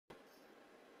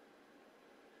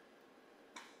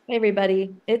Hey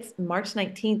everybody, it's March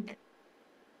 19th,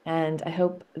 and I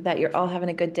hope that you're all having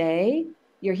a good day.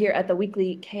 You're here at the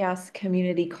weekly Chaos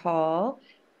Community Call.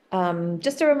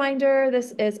 Just a reminder,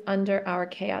 this is under our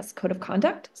Chaos Code of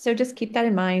Conduct, so just keep that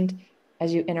in mind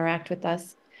as you interact with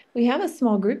us. We have a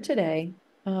small group today,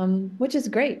 which is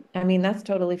great. I mean, that's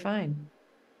totally fine.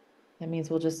 That means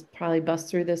we'll just probably bust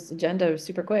through this agenda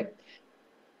super quick.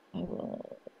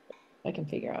 I can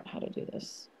figure out how to do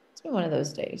this. It's been one of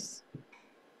those days.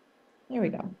 There we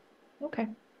go. Okay.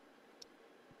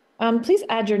 Please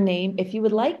add your name if you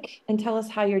would like and tell us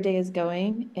how your day is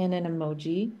going in an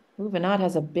emoji. Ooh, Vinod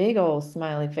has a big old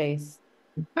smiley face.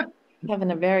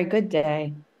 Having a very good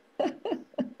day.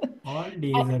 All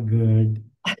days are good.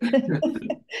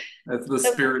 That's the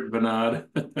So- spirit, Vinod.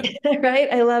 Right?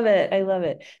 I love it. I love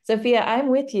it. Sophia, I'm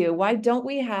with you. Why don't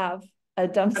we have a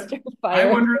dumpster I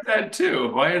fire? wondered that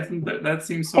too. Why isn't that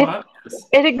seems so It obvious?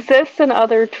 it exists in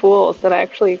other tools that I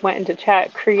actually went into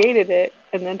chat, created it,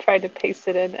 and then tried to paste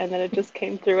it in, and then it just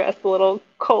came through as the little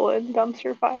colon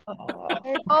dumpster fire. Oh,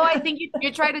 Oh, I think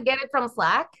you try to get it from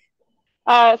Slack.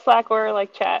 Slack or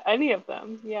like chat, any of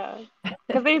them, yeah,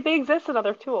 because they exist in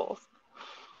other tools.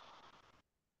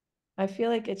 I feel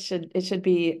like it should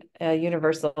be a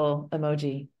universal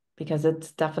emoji because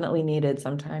it's definitely needed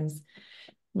sometimes.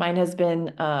 Mine has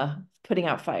been putting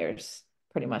out fires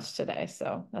pretty much today,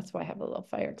 so that's why I have a little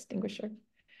fire extinguisher.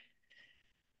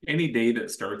 Any day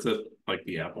that starts at like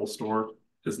the Apple Store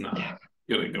is not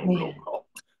gonna go real well.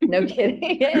 No kidding.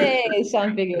 Hey,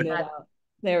 Sean figured it out.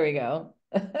 There we go.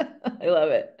 I love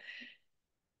it.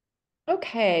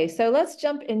 Okay, so let's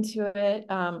jump into it.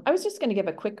 I was just going to give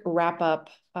a quick wrap up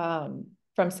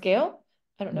from Scale.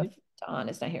 I don't know if Don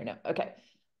is not here now. Okay.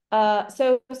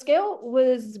 So Scale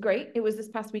was great. It was this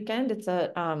past weekend. It's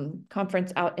a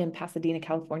conference out in Pasadena,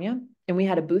 California, and we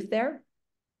had a booth there.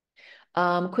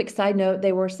 Quick side note,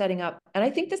 they were setting up, and I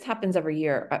think this happens every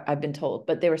year, I've been told,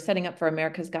 but they were setting up for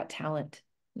America's Got Talent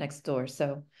next door.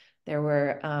 So there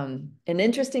were an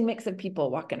interesting mix of people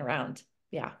walking around.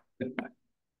 Yeah.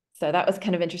 So that was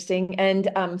kind of interesting. And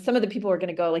some of the people were going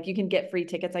to go, like you can get free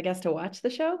tickets, I guess, to watch the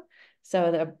show.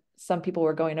 So some people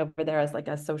were going over there as like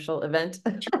a social event.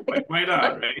 Why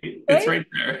not, right? It's Right?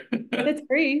 right there. It's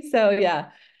free. So yeah.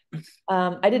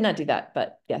 I did not do that,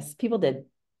 but yes, people did.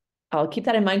 I'll keep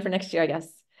that in mind for next year, I guess.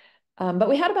 But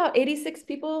we had about 86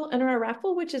 people in our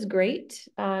raffle, which is great.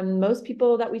 Most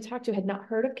people that we talked to had not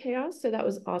heard of CHAOSS, so that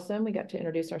was awesome. We got to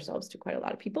introduce ourselves to quite a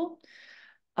lot of people.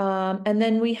 And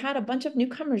then we had a bunch of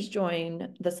newcomers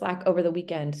join the Slack over the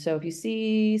weekend. So if you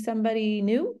see somebody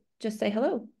new, just say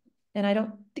hello. And I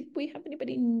don't think we have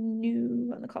anybody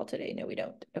new on the call today. No, we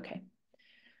don't. Okay.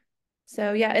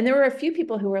 So yeah, and there were a few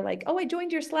people who were like, "Oh, I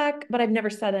joined your Slack, but I've never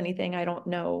said anything. I don't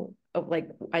know, like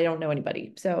I don't know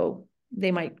anybody." So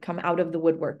they might come out of the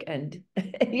woodwork and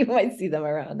you might see them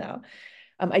around now.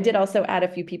 I did also add a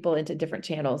few people into different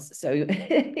channels, so you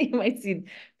might see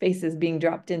faces being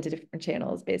dropped into different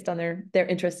channels based on their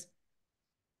interests.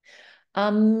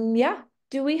 Yeah.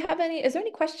 Do we have any? Is there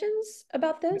any questions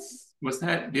about this?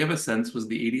 Do you have a sense, was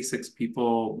the 86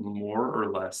 people more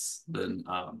or less than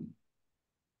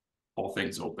all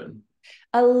things open?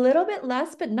 A little bit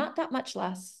less, but not that much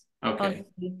less, Okay.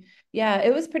 honestly. Yeah,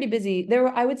 it was pretty busy.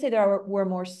 I would say were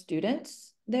more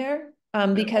students there,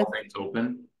 And because all things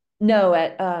open? no,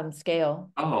 at Scale.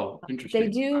 Oh, They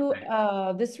interesting. do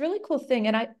Okay. this really cool thing,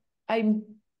 and I'm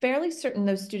fairly certain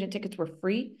those student tickets were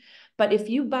free. But if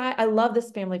you buy, I love this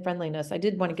family friendliness. I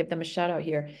did want to give them a shout out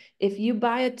here. If you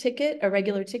buy a ticket, a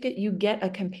regular ticket, you get a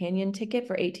companion ticket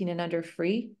for 18 and under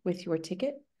free with your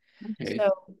ticket. Okay.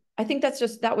 So I think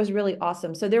that was really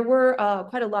awesome. So there were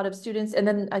quite a lot of students, and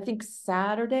then I think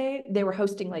Saturday they were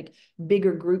hosting like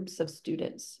bigger groups of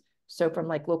students. So from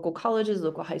like local colleges,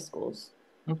 local high schools.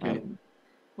 Okay. Um,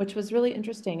 which was really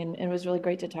interesting, and it was really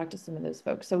great to talk to some of those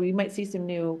folks. So we might see some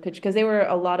new, because they were,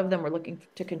 a lot of them were looking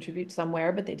to contribute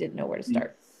somewhere, but they didn't know where to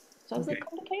start. So I was like, Okay.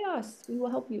 come to CHAOSS, we will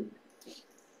help you.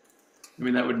 I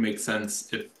mean, that would make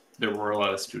sense if there were a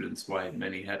lot of students, why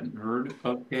many hadn't heard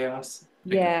of chaos. I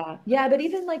could, Yeah, yeah, but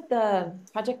even like the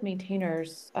project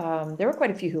maintainers, there were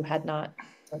quite a few who had not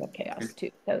heard of CHAOSS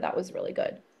too. So that was really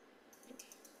good.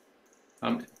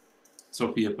 um,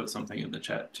 Sophia put something in the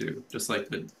chat too, just like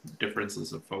the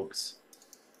differences of folks,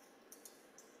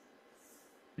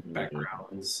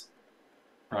 backgrounds,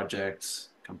 projects,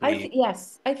 company.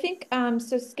 Yes, I think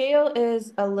so Scale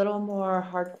is a little more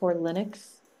hardcore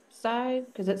Linux side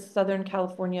because it's Southern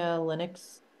California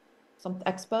Linux some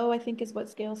Expo, I think is what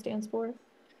Scale stands for.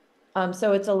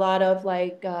 So it's a lot of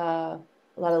a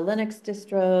lot of Linux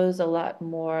distros, a lot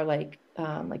more like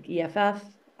EFF,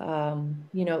 a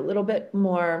little bit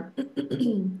more, I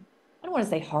don't want to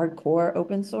say hardcore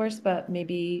open source, but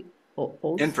maybe old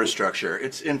school. Infrastructure.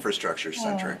 It's infrastructure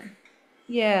centric.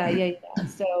 Yeah.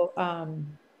 So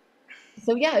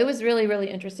yeah, it was really, really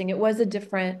interesting. It was a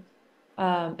different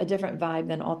vibe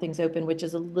than All Things Open, which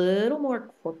is a little more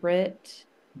corporate,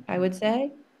 I would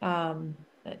say. Yeah.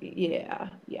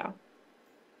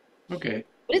 Okay.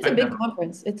 But it's a I've big never,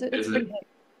 conference. It's is pretty it?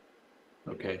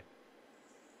 big. Okay.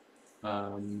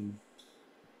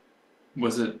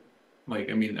 Was it like,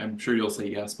 I mean, I'm sure you'll say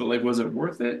yes, but like, was it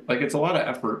worth it? Like, it's a lot of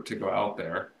effort to go out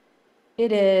there.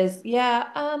 It is. Yeah.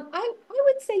 I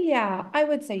would say yeah. I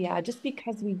would say yeah, just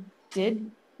because we did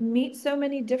meet so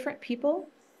many different people.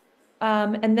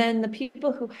 And then the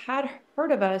people who had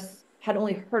heard of us had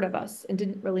only heard of us and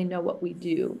didn't really know what we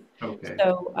do. Okay.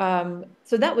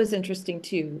 So that was interesting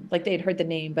too. Like they'd heard the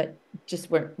name, but just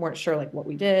weren't sure like what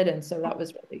we did. And so that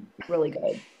was really, really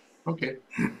good. Okay.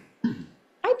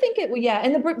 I think yeah.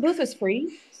 And the booth was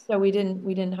free. So we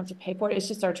didn't have to pay for it. It's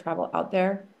just our travel out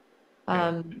there.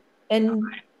 Okay. And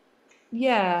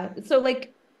yeah, so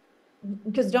like,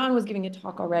 because Dawn was giving a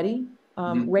talk already.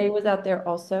 Mhm. Ray was out there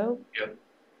also.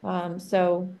 Yep.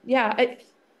 So yeah,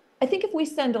 I think if we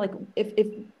send like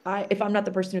if I'm not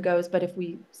the person who goes, but if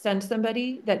we send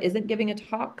somebody that isn't giving a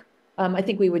talk, I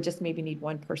think we would just maybe need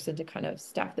one person to kind of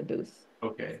staff the booth.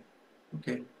 Okay.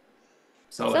 Okay.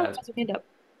 So So that. that's your hand up.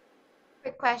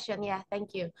 Quick question. Yeah,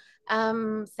 thank you.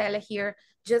 Stella here.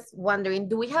 Just wondering,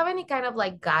 do we have any kind of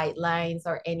like guidelines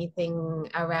or anything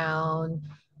around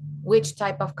which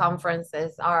type of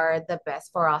conferences are the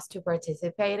best for us to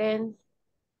participate in?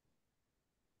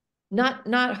 Not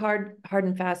hard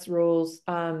and fast rules.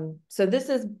 So this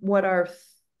is what our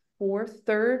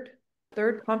third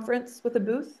conference with a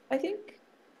booth, I think.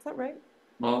 Is that right?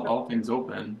 Well, All Things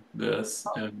Open, this,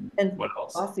 and And what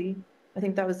else? Bossy. I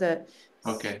think that was it.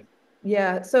 Okay.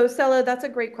 Yeah. So Stella, that's a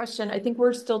great question. I think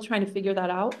we're still trying to figure that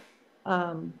out.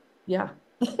 Yeah.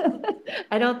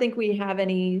 I don't think we have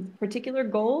any particular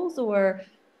goals or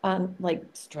like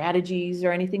strategies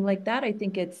or anything like that. I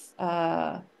think it's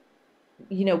kind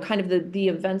of the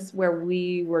events where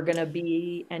we were gonna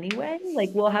be anyway.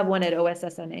 Like we'll have one at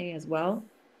OSSNA as well.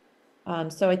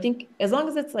 So I think as long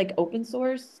as it's like open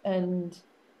source and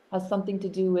has something to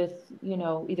do with,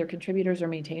 either contributors or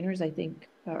maintainers, I think,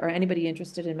 or anybody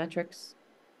interested in metrics,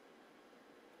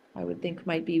 I would think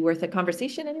might be worth a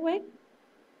conversation anyway.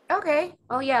 Okay.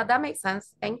 Oh yeah, that makes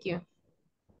sense. Thank you.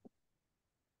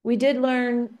 We did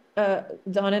learn,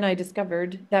 Dawn and I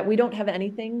discovered that we don't have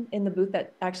anything in the booth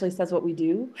that actually says what we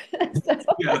do.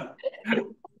 Yeah.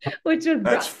 Which was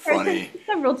That's funny.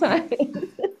 several times.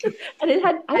 And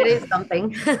That is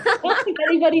something. I don't think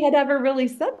anybody had ever really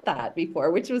said that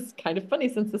before, which was kind of funny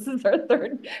since this is our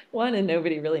third one and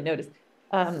nobody really noticed.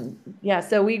 Yeah,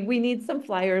 so we need some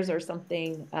flyers or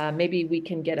something. Maybe we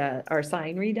can get our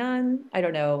sign redone. I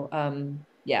don't know.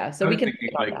 Yeah, so I we was can thinking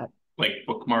think about that. like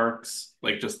bookmarks,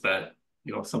 like just that,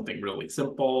 something really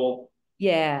simple.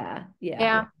 Yeah.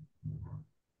 Yeah.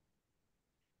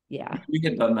 We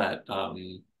had done that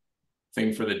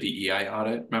thing for the DEI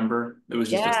audit, remember? It was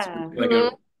just Yeah. like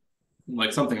Mhm.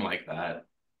 like something like that.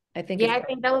 I think Yeah, I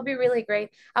think that would be really great.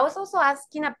 I was also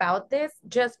asking about this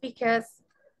just because,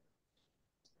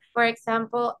 for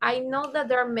example, I know that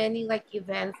there are many like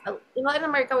events. In Latin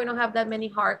America, we don't have that many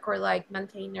hardcore like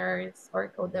maintainers or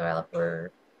code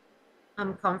developer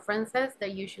conferences.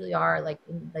 That usually are like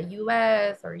in the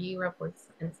US or Europe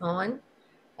and so on.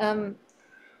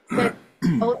 But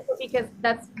also because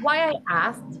that's why I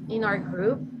asked in our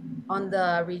group, on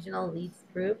the regional leads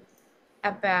group,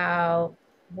 about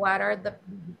what are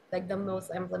the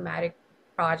most emblematic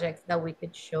projects that we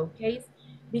could showcase,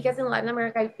 because in Latin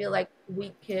America I feel like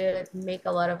we could make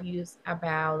a lot of use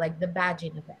about like the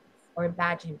badging events or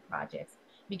badging projects,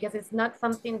 because it's not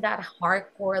something that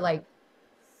hardcore, like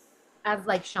as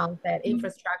like Sean said,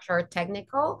 infrastructure or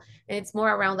technical, and it's more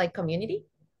around like community.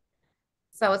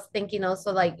 So I was thinking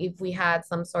also like if we had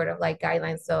some sort of like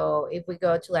guidelines. So if we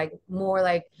go to like more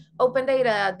like open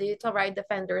data, digital right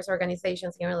defenders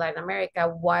organizations here in Latin America,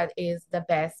 what is the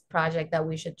best project that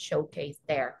we should showcase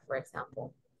there, for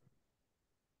example?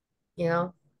 You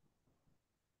know?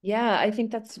 Yeah, I think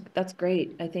that's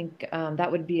great. I think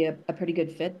that would be a pretty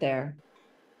good fit there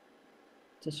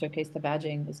to showcase the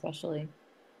badging, especially.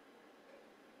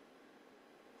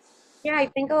 Yeah, I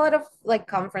think a lot of like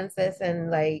conferences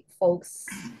and like folks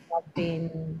have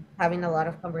been having a lot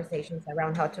of conversations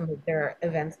around how to make their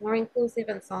events more inclusive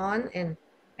and so on. And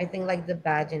I think like the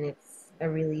badging, it's a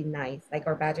really nice, like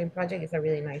our badging project is a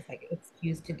really nice like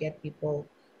excuse to get people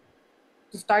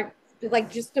to start, like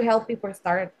just to help people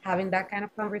start having that kind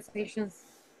of conversations.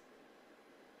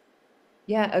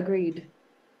 Yeah, agreed.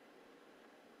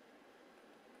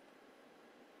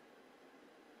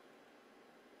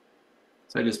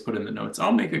 So I just put in the notes.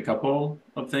 I'll make a couple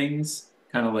of things,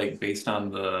 kind of like based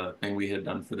on the thing we had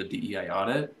done for the DEI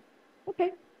audit.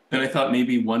 Okay. And I thought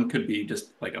maybe one could be just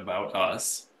like about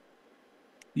us,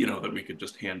 that we could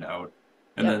just hand out.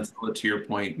 And Yep. then Stella, to your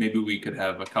point, maybe we could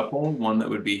have a couple, one that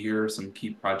would be here, some key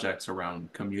projects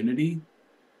around community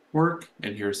work,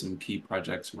 and here's some key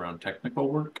projects around technical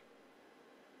work.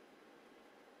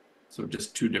 So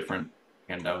just two different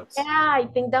handouts. Yeah, I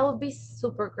think that would be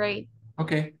super great.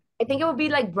 Okay. I think it would be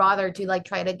like broader to like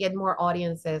try to get more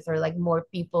audiences or like more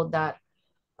people that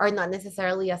are not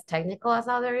necessarily as technical as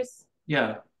others.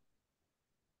 Yeah.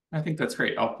 I think that's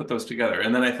great. I'll put those together.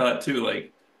 And then I thought too,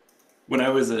 like when I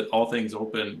was at All Things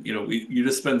Open, you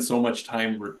just spend so much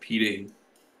time repeating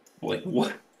like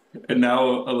what. And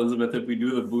now, Elizabeth, if we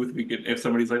do the booth, we could, if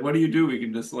somebody's like, what do you do? We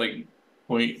can just like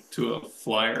point to a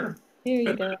flyer. Here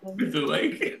you go. If they're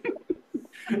like,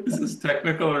 this is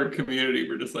technical or community,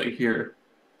 we're just like, here.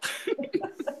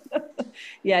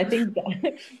 Yeah, I think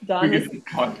Dawn We was, can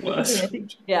talk less.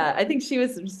 I think she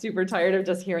was super tired of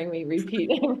just hearing me repeat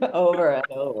over and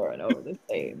over and over the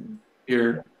same.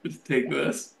 Here, just take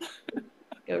this.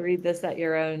 Go read this at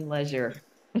your own leisure.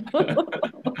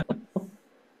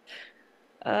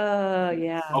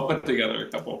 Yeah. I'll put together a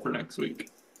couple for next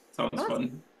week. Sounds Awesome.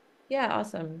 fun. Yeah,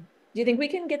 awesome. Do you think we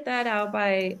can get that out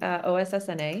by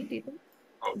OSSNA? Do you think?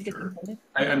 Oh, Get sure. them funded?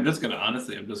 I'm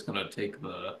just gonna take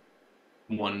the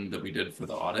one that we did for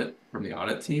the audit from the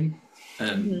audit team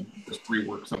and just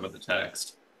rework some of the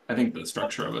text. I think the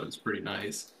structure of it is pretty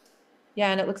nice.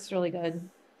 Yeah, and it looks really good.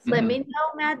 Let me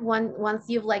know, Matt, once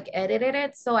you've like edited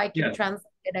it so I can translate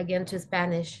it again to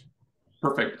Spanish.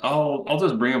 Perfect. I'll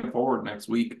just bring them forward next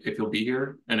week if you'll be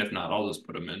here, and if not, I'll just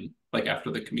put them in like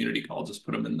after the community call. Just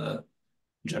put them in the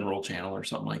general channel or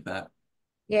something like that.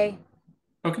 Yay.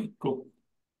 Okay, cool.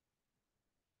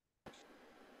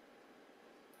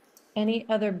 Any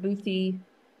other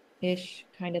boothy-ish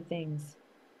kind of things?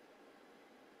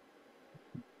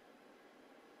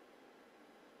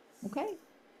 Okay.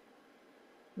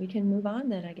 We can move on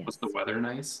then, I guess. Was the weather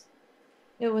nice?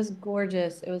 It was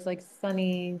gorgeous. It was like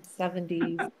sunny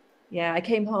 70s. Yeah, I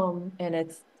came home and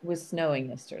it was snowing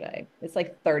yesterday. It's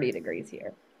like 30 degrees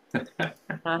here.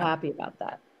 Not happy about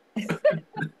that.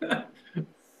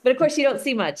 But of course, you don't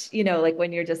see much, like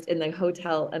when you're just in the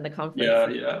hotel and the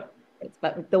conference. Yeah.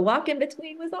 But the walk in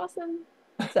between was awesome.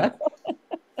 So,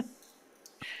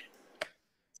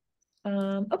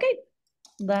 okay,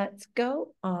 let's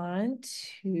go on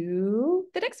to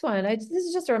the next one. This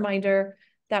is just a reminder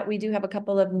that we do have a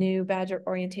couple of new Badger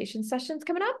orientation sessions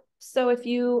coming up. So if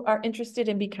you are interested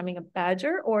in becoming a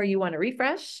Badger or you want to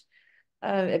refresh,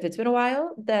 if it's been a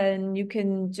while, then you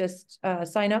can just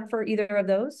sign up for either of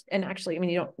those. And actually,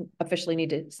 you don't officially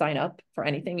need to sign up for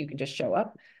anything. You can just show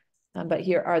up. But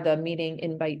here are the meeting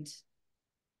invite,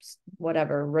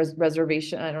 whatever,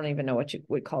 reservation. I don't even know what you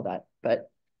would call that.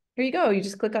 But here you go. You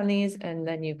just click on these and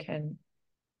then you can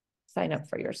sign up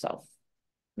for yourself.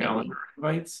 Maybe. Calendar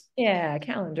invites? Yeah,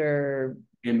 calendar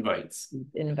invites.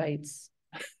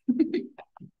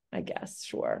 I guess,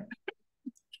 sure.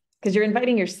 Because you're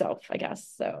inviting yourself, I guess.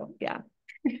 So yeah.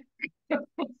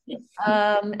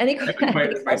 Any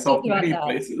questions myself about many that?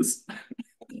 places.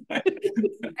 I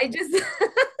just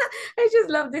I just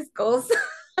love these goals.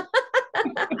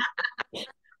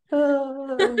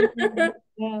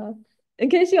 Yeah. In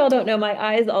case you all don't know, my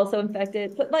eye is also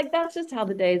infected, but like that's just how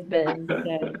the day's been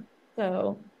today.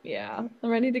 So yeah, I'm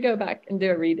ready to go back and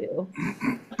do a redo.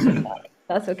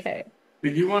 That's okay.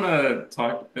 Did you want to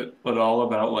talk at all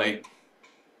about like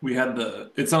we had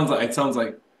it sounds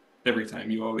like every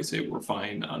time you always say we're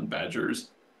fine on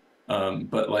Badgers,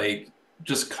 but like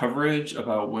just coverage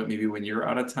about maybe when you're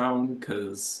out of town,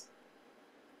 because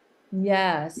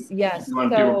yes. you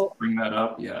want people to bring that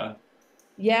up,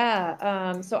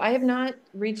 so I have not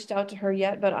reached out to her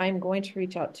yet, but I'm going to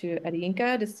reach out to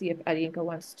Adinka to see if Adinka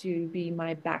wants to be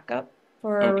my backup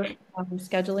for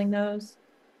scheduling those.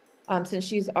 Since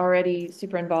she's already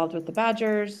super involved with the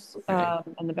Badgers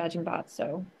and the badging bot,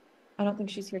 so I don't think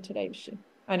she's here today.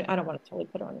 I don't want to totally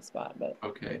put her on the spot, but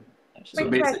so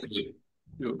basically,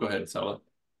 go ahead, Stella.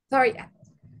 Sorry,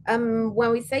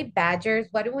 when we say Badgers,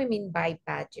 what do we mean by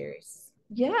Badgers?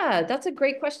 Yeah, that's a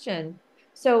great question.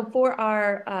 So for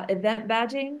our event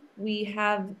badging, we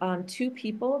have 2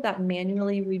 people that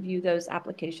manually review those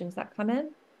applications that come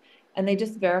in. And they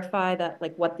just verify that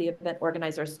like what the event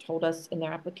organizers told us in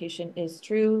their application is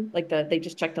true. Like they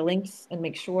just check the links and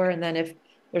make sure. And then if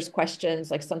there's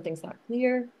questions, like something's not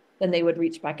clear, then they would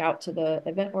reach back out to the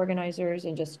event organizers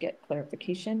and just get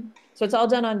clarification. So it's all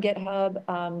done on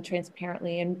GitHub,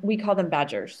 transparently, and we call them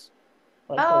badgers.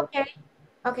 Like Oh, the okay.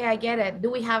 Okay, I get it. Do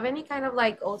we have any kind of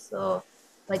like also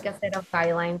like a set of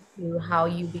guidelines to how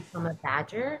you become a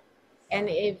badger? And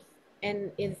if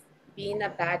and is being a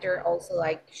badger also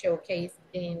like showcased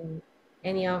in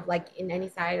any of like in any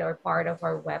site or part of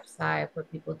our website for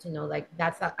people to know like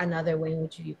that's another way in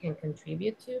which you can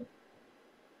contribute to?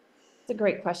 It's a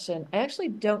great question. I actually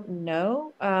don't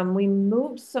know. We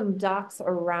moved some docs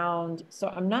around, so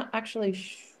I'm not actually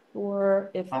sure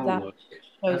if I'll that look.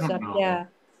 I shows don't up. know. Yeah,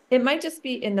 it might just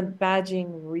be in the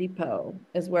badging repo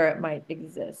is where it might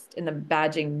exist, in the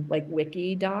badging like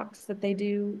wiki docs that they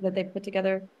do, that they put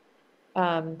together,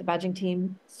 the badging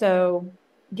team. So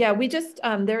yeah, we just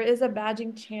there is a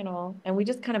badging channel, and we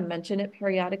just kind of mention it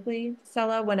periodically,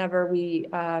 Sela, whenever we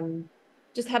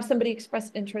just have somebody express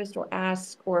interest or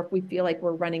ask, or if we feel like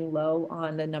we're running low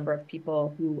on the number of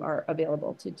people who are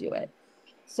available to do it.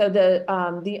 So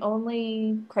the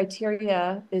only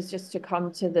criteria is just to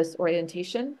come to this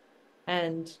orientation,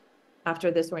 and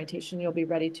after this orientation, you'll be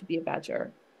ready to be a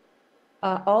badger.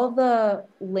 All the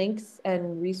links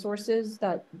and resources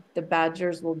that the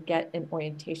badgers will get in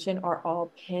orientation are all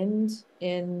pinned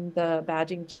in the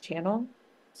badging channel.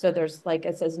 So there's like,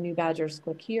 it says new badgers,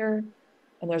 click here.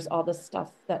 And there's all the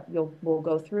stuff that we'll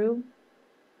go through.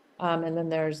 And then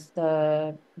there's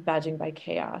the badging by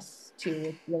CHAOSS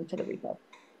to link to the repo.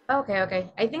 Okay, okay.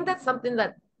 I think that's something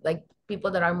that like people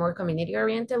that are more community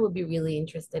oriented would be really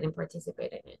interested in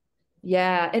participating in.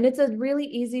 Yeah, and it's a really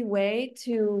easy way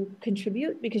to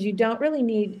contribute because you don't really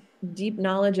need deep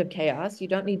knowledge of CHAOSS. You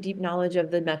don't need deep knowledge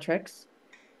of the metrics.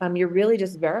 You're really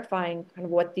just verifying kind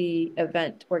of what the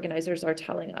event organizers are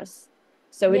telling us.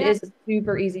 So it Yeah, is a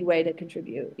super easy way to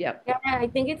contribute. Yep. yeah, I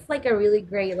think it's like a really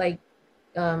great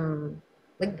a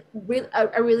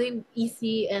really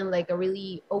easy and like a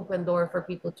really open door for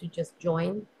people to just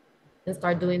join and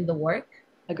start doing the work.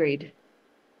 Agreed.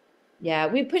 Yeah,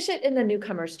 we push it in the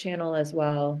newcomers channel as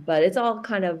well, but it's all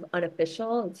kind of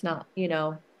unofficial. It's not, It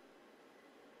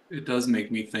does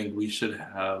make me think we should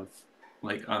have,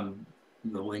 like, on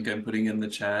the link I'm putting in the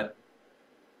chat,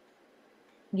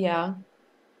 yeah.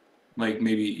 like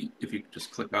maybe if you could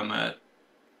just click on that.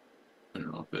 I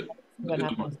don't know if it What the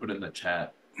one happens? put in the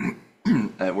chat.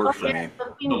 That works for me.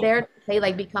 Something Oh. there to say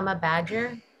like become a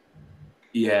badger.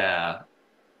 Yeah. Oh,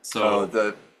 So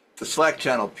the Slack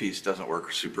channel piece doesn't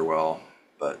work super well,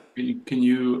 but can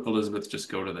you, Elizabeth,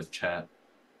 just go to the chat?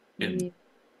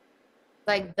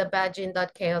 Like the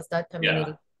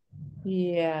badging.chaos.community.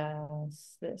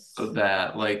 Yes, this. So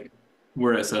that, like,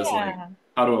 where it says like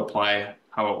how to apply,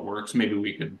 how it works, maybe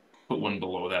we could put one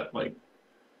below that, like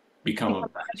become a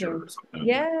badger or something.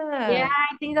 Yeah. Yeah,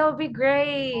 I think that would be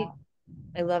great.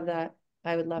 I love that.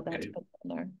 I would love that Okay. to put that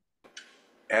in there.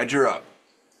 Badger up.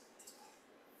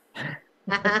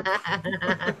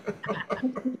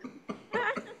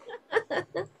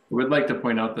 We'd like to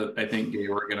point out that I think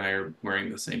Georg and I are wearing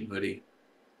the same hoodie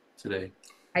today.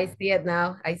 I see it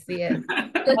now. I see it.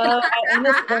 Oh, I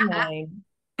almost wore mine.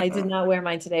 I did not wear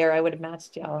mine today, or I would have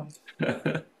matched y'all.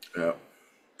 Yeah.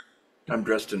 I'm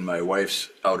dressed in my wife's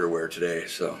outerwear today,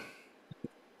 so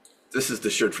this is the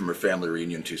shirt from her family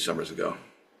reunion 2 summers ago.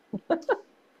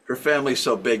 Her family's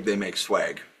so big they make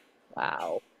swag.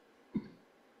 Wow.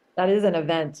 That is an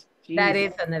event. Jeez. That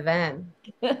is an event.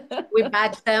 We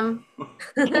badge them.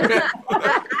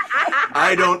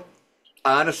 I don't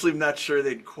honestly, I'm not sure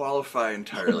they'd qualify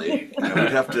entirely. You know,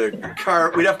 we'd have to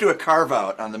do a carve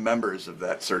out on the members of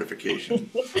that certification.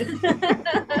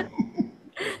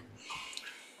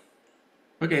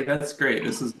 Okay, that's great.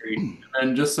 This is great.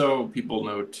 And just so people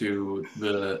know too,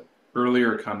 the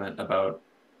earlier comment about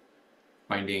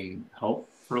finding help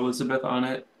for Elizabeth on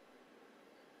it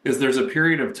is there's a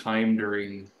period of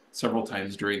time several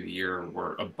times during the year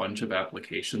where a bunch of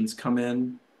applications come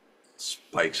in.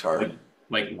 Spikes hard.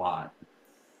 Like a lot.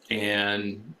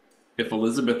 And if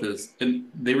Elizabeth and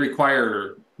they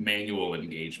require manual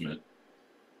engagement.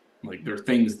 Like there are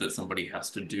things that somebody has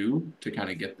to do to kind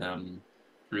of get them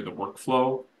through the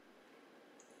workflow.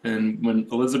 And when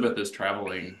Elizabeth is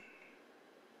traveling,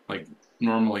 like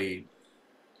normally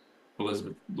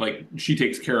Elizabeth, like she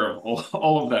takes care of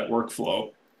all of that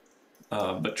workflow,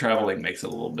 but traveling makes it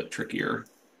a little bit trickier.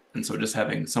 And so just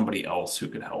having somebody else who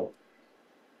could help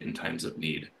in times of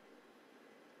need.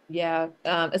 Yeah,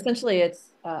 essentially it's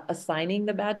assigning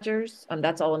the badgers.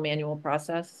 That's all a manual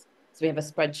process. So we have a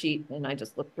spreadsheet, and I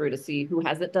just look through to see who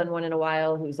hasn't done one in a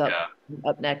while, who's up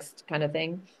next, kind of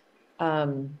thing.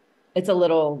 It's a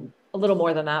little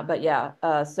more than that, but yeah.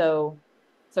 So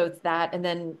So it's that, and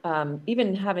then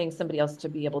even having somebody else to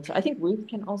be able to, I think Ruth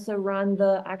can also run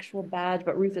the actual badge,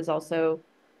 but Ruth is also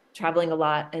traveling a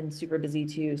lot and super busy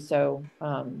too. So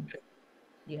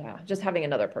yeah, just having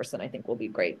another person I think will be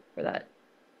great for that.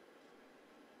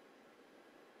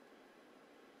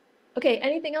 Okay,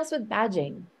 anything else with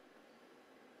badging?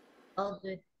 All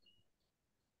good.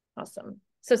 Awesome.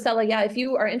 So Stella, yeah, if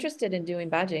you are interested in doing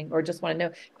badging or just want to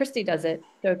know, Christy does it.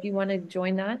 So if you want to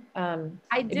join that, I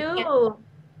if you can't, do.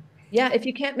 yeah, if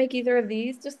you can't make either of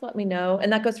these, just let me know.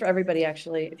 And that goes for everybody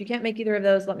actually. If you can't make either of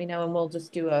those, let me know and we'll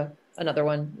just do another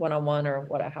one-on-one or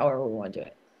whatever, however we want to do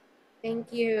it.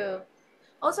 Thank you.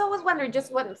 Also, I was wondering,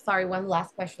 just one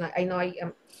last question. I know I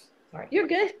am sorry. You're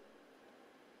good.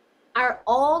 Are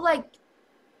all like,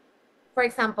 for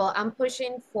example, I'm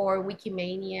pushing for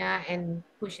Wikimania and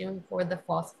pushing for the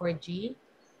Phosphor-G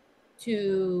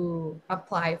to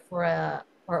apply for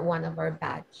one of our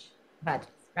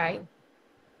badges, right?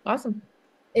 Awesome.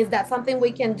 Is that something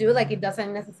we can do? Like, it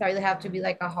doesn't necessarily have to be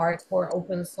like a hardcore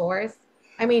open source.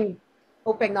 I mean,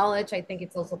 open knowledge, I think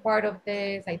it's also part of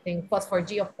this. I think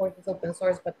Phosphor-G, of course, is open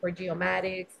source, but for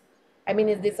geomatics, I mean,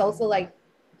 is this also like,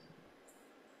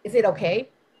 is it okay?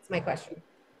 It's my question.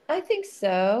 I think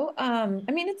so. I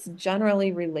mean, it's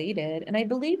generally related, and I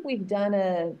believe we did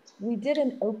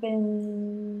an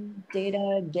open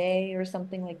data day or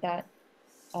something like that.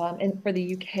 And for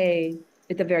the UK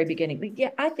at the very beginning. But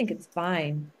yeah, I think it's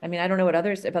fine. I mean, I don't know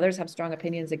if others have strong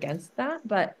opinions against that,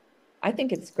 but I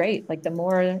think it's great. Like the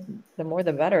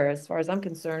better, as far as I'm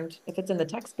concerned. If it's in the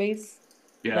tech space,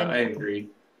 Yeah, then I agree.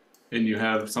 And you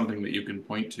have something that you can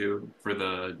point to for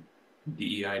the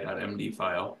DEI.md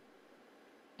file.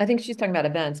 I think she's talking about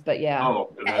events, but yeah.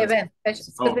 Oh, Yeah, events. Oh,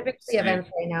 specifically sweet. events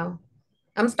right now.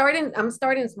 I'm starting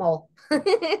small.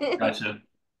 Gotcha.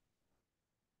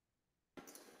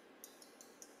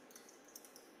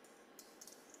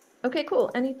 Okay, cool.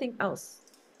 Anything else?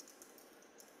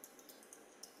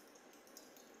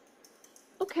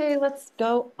 Okay, let's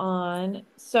go on.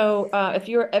 So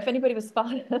if anybody was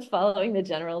following the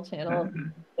general channel,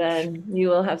 then you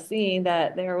will have seen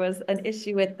that there was an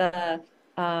issue with the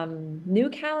new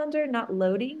calendar not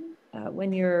loading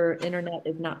when your internet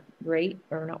is not great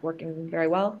or not working very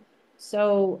well.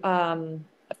 So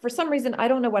for some reason, I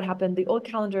don't know what happened. The old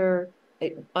calendar,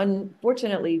 it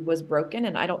unfortunately was broken,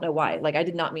 and I don't know why. Like I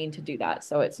did not mean to do that.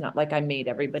 So it's not like I made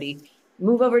everybody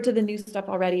move over to the new stuff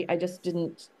already. I just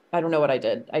didn't. I don't know what I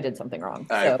did. I did something wrong.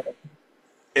 So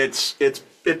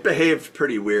It behaved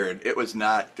pretty weird. It was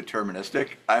not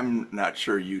deterministic. I'm not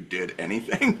sure you did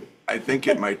anything. I think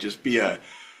it might just be I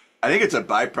think it's a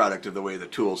byproduct of the way the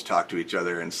tools talk to each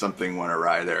other and something went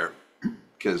awry there.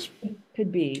 Because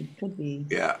could be.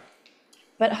 yeah,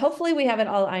 But hopefully we have it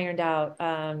all ironed out.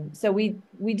 So we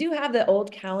do have the old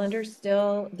calendar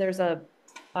still. There's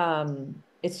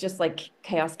it's just like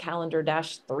Chaos Calendar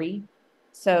 -3.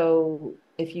 So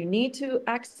if you need to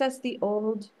access the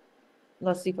old,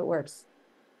 let's see if it works.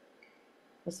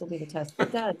 This will be the test.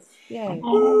 It does. Yay.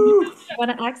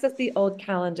 Want to access the old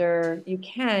calendar, you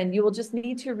can. You will just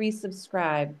need to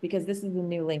resubscribe because this is a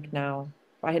new link now.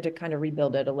 I had to kind of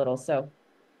rebuild it a little. So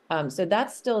so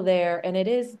that's still there, and it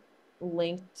is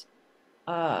linked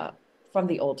from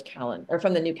the old calendar or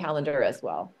from the new calendar as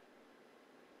well.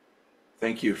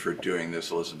 thank you for doing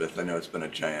this, Elizabeth. I know it's been a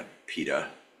giant PETA.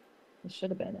 It should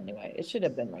have been anyway. It should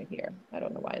have been right here. I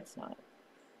don't know why it's not.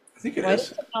 I think it Why is.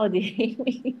 does technology hate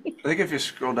me? I think if you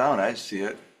scroll down, I see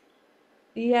it.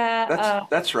 Yeah,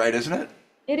 That's right, isn't it?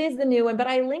 it is the new one, but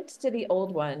I linked to the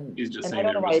old one, He's just and I saying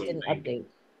don't there know why was it a didn't link. update.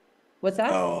 What's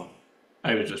that? Oh,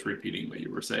 I was just repeating what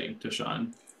you were saying to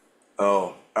Sean.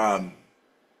 oh.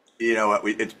 You know what?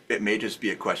 It may just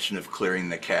be a question of clearing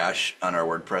the cache on our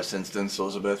WordPress instance,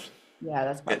 Elizabeth. Yeah,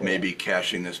 that's probably It may it. be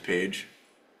caching this page.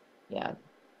 Yeah.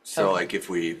 So Okay. like if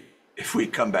we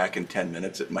come back in 10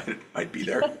 minutes, it might be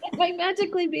there It might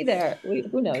magically be there.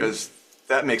 Who knows? because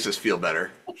that makes us feel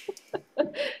better.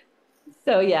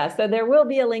 So yeah, so there will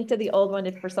be a link to the old one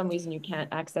if for some reason you can't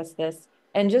access this.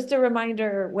 And just a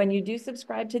reminder, when you do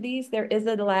subscribe to these, there is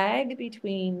a lag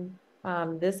between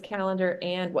this calendar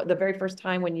and what the very first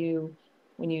time when you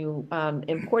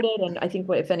import it. And I think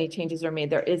if any changes are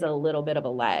made, there is a little bit of a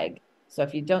lag. So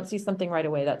if you don't see something right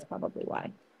away, that's probably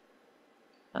why.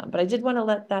 But I did want to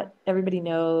let everybody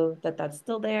know that that's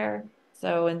still there.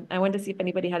 So, and I wanted to see if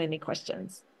anybody had any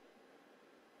questions.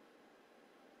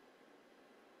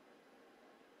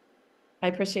 I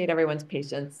appreciate everyone's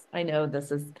patience. I know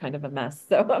this is kind of a mess,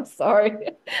 so I'm sorry.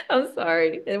 I'm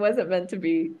sorry. It wasn't meant to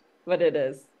be what it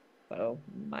is. So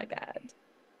my bad.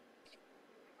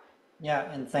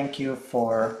 Yeah, and thank you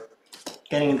for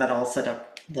getting that all set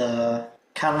up. The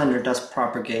calendar does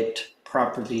propagate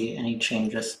properly any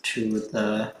changes to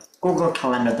the Google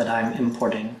Calendar that I'm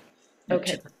importing.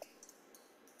 Okay.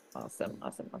 Awesome.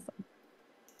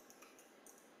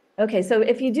 Okay, so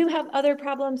if you do have other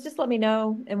problems, just let me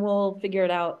know and we'll figure it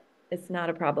out. It's not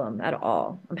a problem at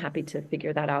all. I'm happy to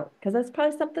figure that out because that's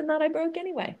probably something that I broke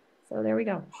anyway. So there we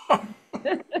go.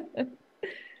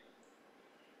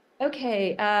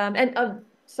 Okay, and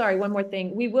sorry, one more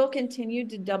thing. We will continue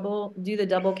to do the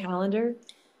double calendar.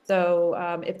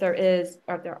 So if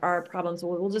there are problems,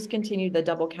 we'll just continue the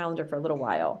double calendar for a little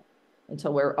while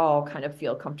until we're all kind of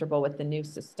feel comfortable with the new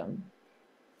system.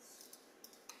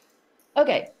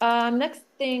 Okay, next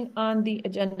thing on the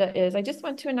agenda is I just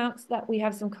want to announce that we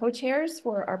have some co-chairs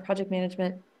for our project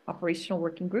management operational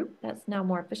working group. That's now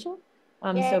more official.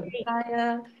 So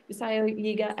Bisaya,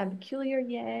 Yiga, and Peculiar,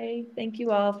 yay. Thank you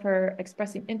all for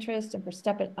expressing interest and for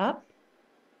stepping up.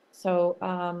 So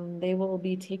they will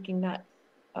be taking that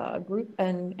group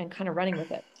and kind of running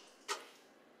with it.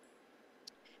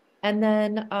 And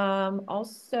then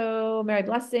also Mary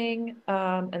Blessing,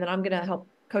 and then I'm gonna help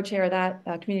co-chair that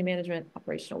community management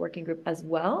operational working group as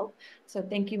well. So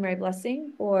thank you, Mary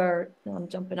Blessing, for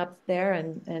jumping up there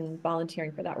and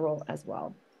volunteering for that role as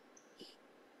well.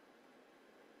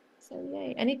 So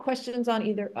yay. Any questions on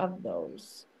either of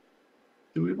those?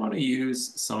 Do we want to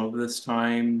use some of this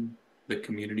time, the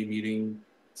community meeting,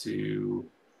 to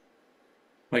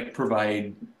like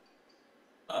provide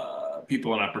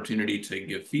people an opportunity to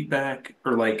give feedback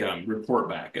or like report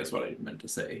back is what I meant to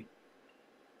say?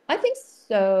 I think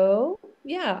so.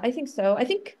 Yeah, I think so. I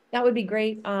think that would be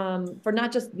great for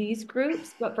not just these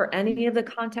groups, but for any of the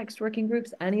context working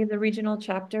groups, any of the regional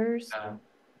chapters.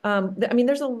 I mean,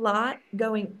 there's a lot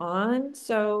going on,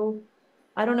 so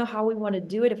I don't know how we want to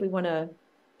do it. If we want to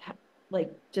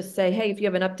like just say, hey, if you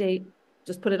have an update,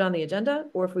 just put it on the agenda,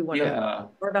 or if we want to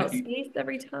carve out space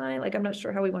every time. Like, I'm not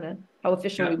sure how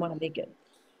official we want to make it.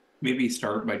 Maybe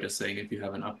start by just saying if you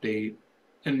have an update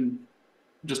and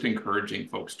just encouraging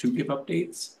folks to give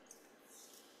updates.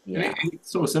 Yeah.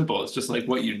 It's so simple. It's just like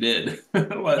what you did last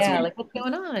week. Like what's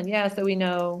going on? Yeah, so we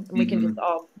know and we can just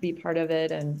all be part of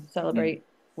it and celebrate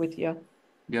with you.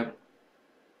 Yep.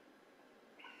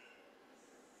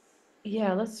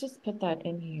 Yeah, let's just put that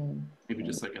in here. Maybe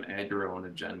just like an add your own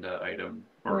agenda item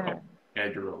or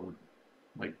add your own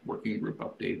like working group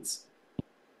updates.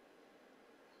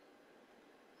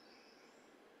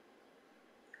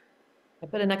 I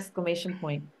put an exclamation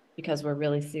point because we're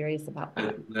really serious about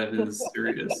that. That is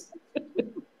serious.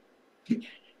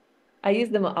 I use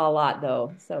them a lot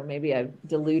though, so maybe I've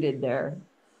diluted their.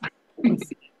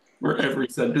 Where every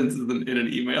sentence is in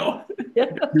an email. Yeah.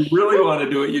 If you really want to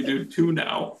do it, you do two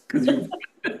now because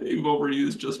you've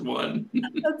overused just one.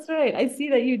 That's right. I see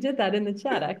that you did that in the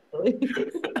chat actually.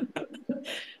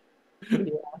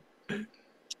 Yeah.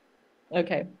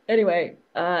 Okay. Anyway,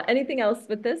 anything else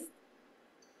with this?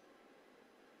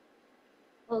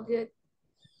 All good.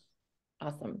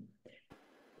 Awesome.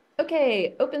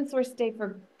 Okay, open source day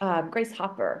for Grace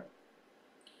Hopper.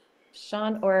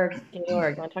 Sean or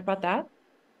Georg, you want to talk about that?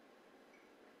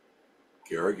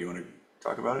 Georg, you want to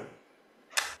talk about it?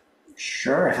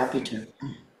 Sure, happy to.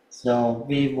 So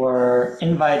we were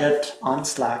invited on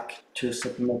Slack to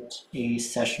submit a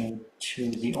session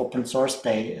to the open source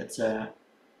day. It's a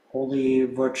wholly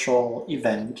virtual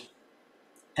event.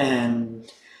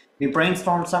 And we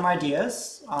brainstormed some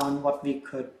ideas on what we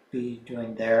could be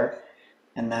doing there.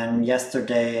 And then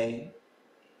yesterday,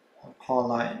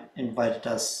 Paula invited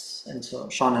us, and so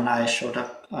Sean and I showed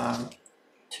up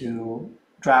to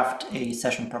draft a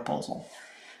session proposal.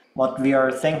 What we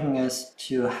are thinking is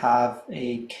to have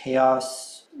a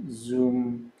CHAOSS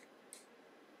Zoom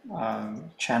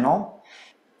channel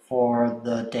for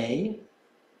the day,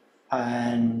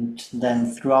 and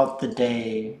then throughout the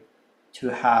day to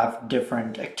have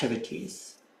different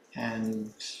activities,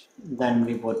 and then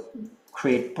we would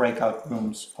create breakout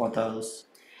rooms for those,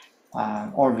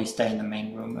 or we stay in the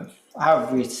main room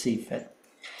however we see fit.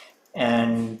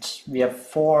 And we have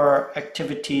 4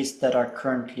 activities that are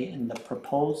currently in the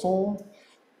proposal.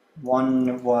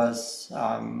 One was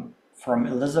from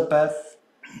Elizabeth,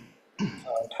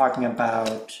 talking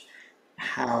about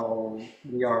how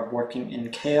we are working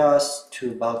in CHAOSS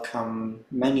to welcome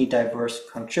many diverse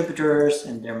contributors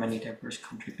and their many diverse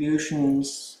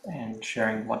contributions and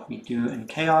sharing what we do in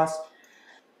CHAOSS.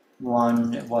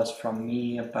 One was from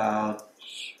me about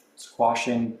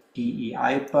squashing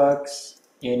DEI bugs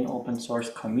in open source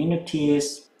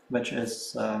communities, which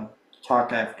is a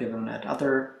talk I've given at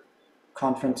other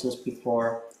conferences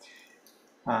before.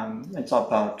 It's all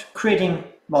about creating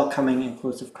welcoming,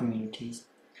 inclusive communities.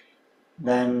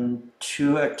 then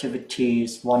 2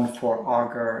 activities, one for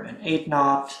Augur and 8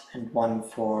 Knot and one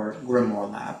for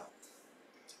Grimoire Lab.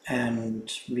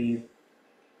 And we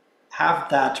have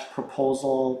that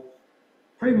proposal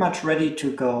pretty much ready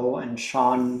to go, and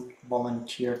Sean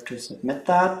volunteered to submit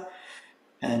that.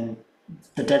 And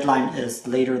the deadline is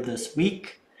later this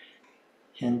week.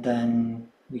 And then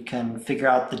we can figure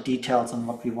out the details on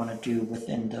what we want to do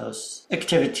within those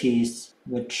activities,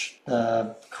 which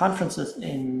the conference is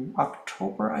in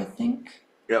October, I think.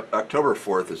 Yep, October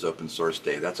 4th is Open Source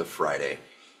Day. That's a Friday.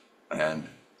 And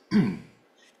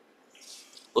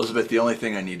Elizabeth, the only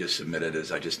thing I need to submit it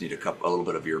is I just need a little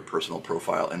bit of your personal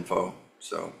profile info.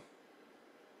 So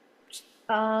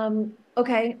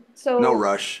Okay, so no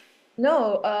rush.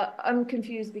 no, I'm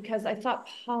confused because I thought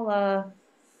Paula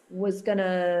was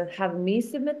gonna have me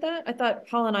submit that. I thought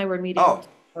Paula and I were meeting Oh,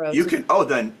 tomorrow you to- can. Oh,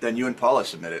 then you and Paula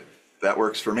submit it. That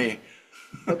works for me.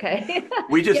 Okay.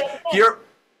 We just Yeah.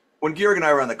 when Georg and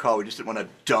I were on the call, we just didn't want to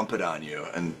dump it on you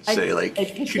and say like, I-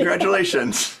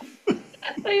 congratulations.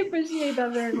 I appreciate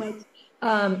that very much.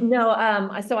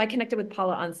 So I connected with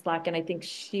Paula on Slack, and I think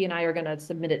she and I are gonna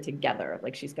submit it together.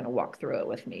 Like she's gonna walk through it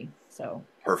with me. So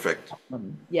Perfect.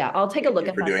 yeah, I'll take a look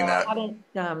Thank at you for doing though. I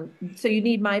that. haven't, so you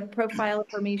need my profile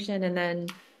information, and then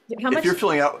how If much? you're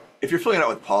filling out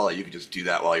with Paula, you can just do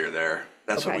that while you're there.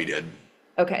 That's what Okay. we did.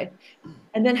 Okay,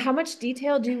 and then how much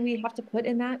detail do we have to put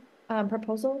in that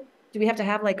proposal? Do we have to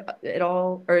have like it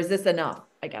all, or is this enough?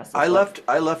 I guess. I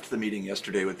left the meeting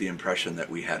yesterday with the impression that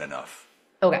we had enough,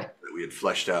 Okay. that we had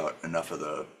fleshed out enough of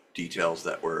the details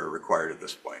that were required at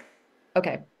this point.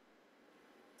 Okay.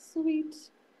 Sweet.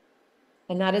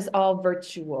 And that is all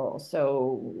virtual.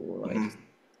 So let me just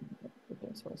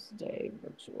open source day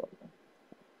virtual.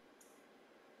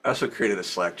 I also created a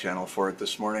Slack channel for it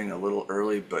this morning a little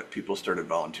early, but people started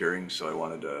volunteering, so I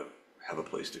wanted to have a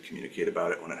place to communicate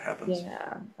about it when it happens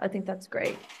Yeah, I think that's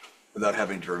great. without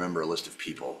having to remember a list of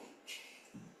people.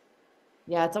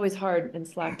 Yeah, it's always hard in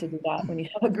Slack to do that when you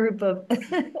have a group of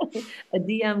a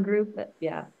DM group. But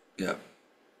yeah. Yeah.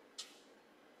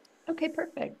 Okay,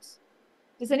 perfect.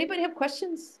 Does anybody have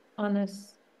questions on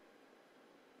this?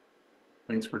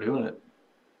 Thanks for doing it.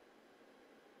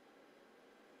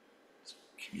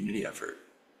 Community effort.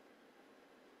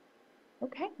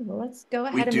 Okay, well, let's go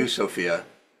ahead We and do, Sophia.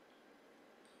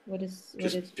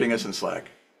 Just Ping us in Slack.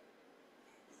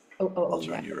 I'll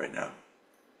join yeah. you right now.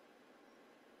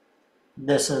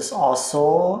 This is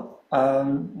also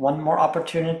one more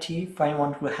opportunity for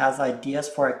anyone who has ideas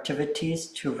for activities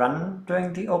to run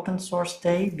during the open source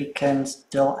day. We can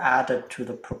still add it to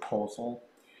the proposal.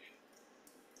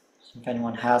 So if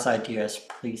anyone has ideas,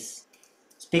 please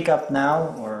speak up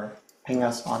now or ping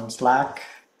us on Slack.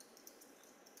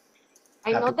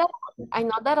 I know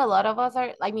that a lot of us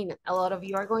are, I mean, a lot of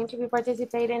you are going to be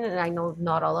participating, and I know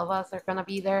not all of us are going to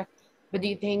be there. But do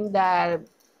you think that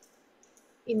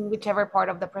in whichever part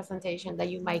of the presentation that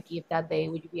you might give that day,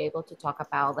 would you be able to talk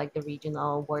about like the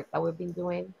regional work that we've been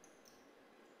doing?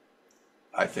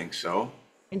 I think so.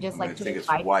 And just like I to think it's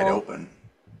invite wide folks? open.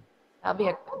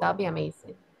 That'd be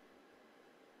amazing.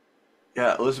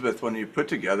 Yeah, Elizabeth, when you put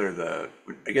together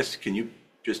I guess, can you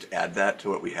just add that to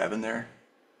what we have in there?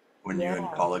 When you and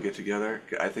Paula get together?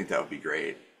 I think that would be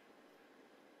great.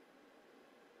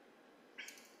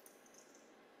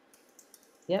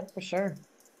 Yep, for sure.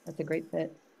 That's a great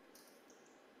fit.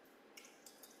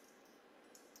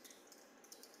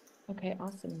 Okay,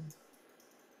 awesome.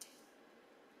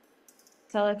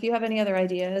 Stella, if you have any other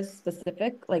ideas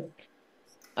specific, like,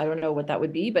 I don't know what that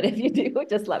would be, but if you do,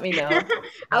 just let me know.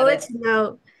 I'll let you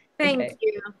know. Thank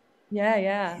you.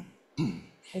 Yeah.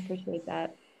 I appreciate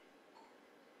that.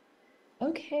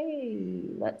 Okay,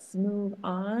 let's move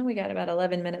on. We got about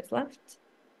 11 minutes left.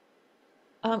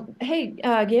 Hey,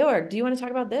 Georg, do you want to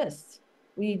talk about this?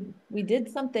 We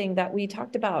did something that we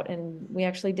talked about and we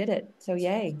actually did it. So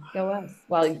yay, go us.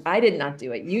 Well, I did not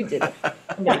do it. You did it.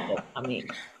 Somebody did, not me.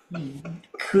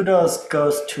 Kudos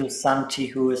goes to Santi,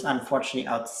 who is unfortunately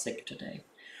out sick today.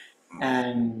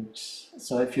 And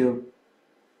so if you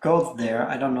go there,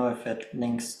 I don't know if it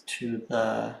links to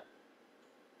the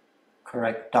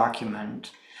correct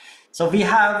document. So we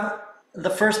have the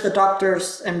first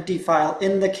adopters MD file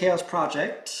in the CHAOSS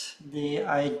project. The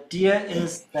idea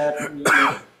is that we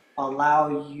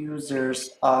allow users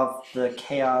of the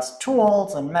CHAOSS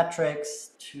tools and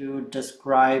metrics to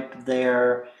describe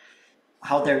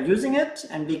how they're using it,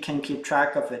 and we can keep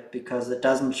track of it because it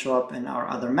doesn't show up in our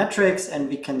other metrics, and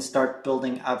we can start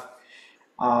building up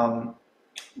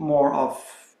more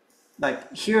of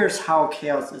like, here's how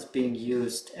CHAOSS is being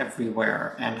used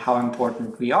everywhere and how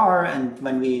important we are. And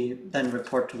when we then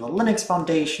report to the Linux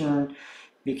Foundation,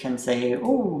 we can say,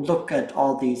 oh, look at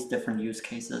all these different use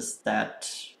cases that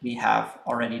we have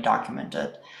already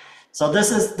documented. So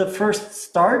this is the first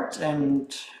start,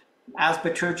 and as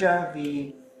Bitergia,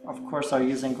 we of course are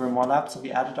using Grimoire Lab, so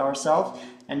we added ourselves.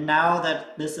 And now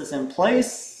that this is in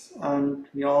place and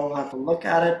we all have a look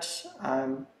at it,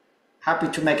 I'm happy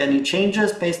to make any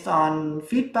changes based on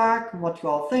feedback, what you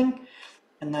all think,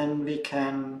 and then we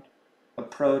can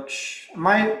approach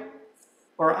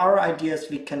our ideas.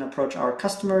 We can approach our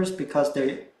customers because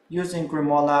they're using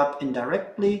Grimoire Lab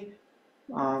indirectly,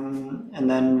 and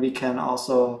then we can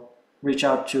also reach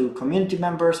out to community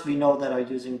members we know that are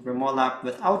using Grimoire Lab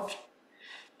without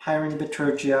hiring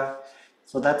Bitergia.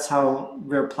 So that's how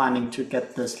we're planning to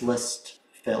get this list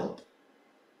filled.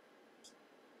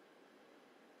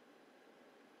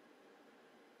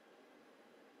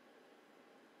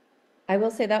 I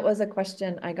will say that was a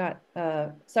question I got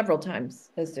several times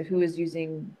as to who is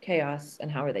using CHAOSS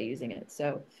and how are they using it.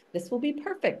 So this will be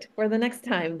perfect for the next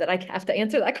time that I have to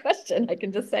answer that question. I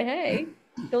can just say, hey,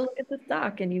 go look at this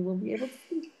doc and you will be able to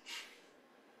see.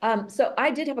 So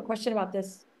I did have a question about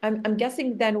this. I'm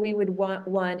guessing then we would want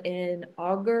one in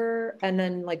Augur and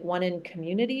then like one in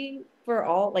community for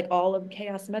all of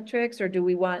CHAOSS metrics, or do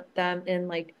we want them in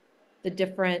like the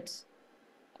different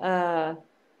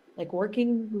like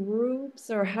working groups,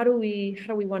 or how do we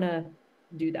want to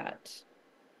do that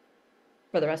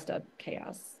for the rest of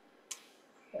CHAOSS?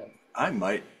 I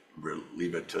might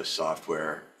leave it to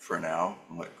software for now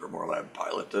and let Grimoire Lab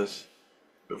pilot this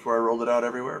before I rolled it out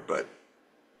everywhere, but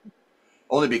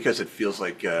only because it feels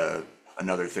like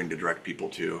another thing to direct people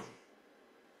to.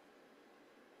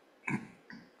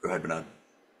 Go ahead, Vinod.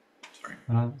 Sorry.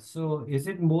 So is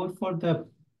it more for the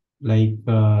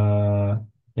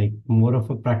like more of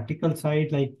a practical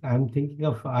side? Like I'm thinking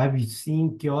of, I've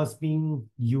seen CHAOSS being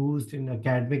used in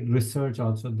academic research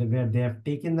also, where they have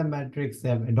taken the metrics, they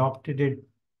have adopted it.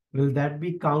 Will that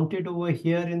be counted over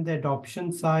here in the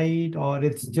adoption side, or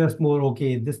it's just more,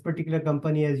 okay, this particular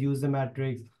company has used the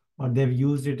metrics, or they've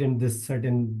used it in this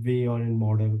certain way or in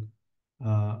model,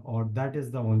 or that is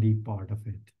the only part of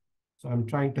it. So I'm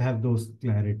trying to have those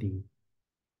clarity.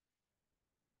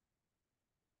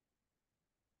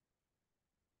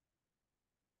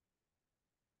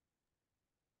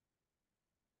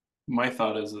 My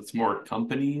thought is it's more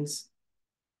companies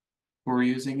who are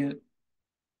using it,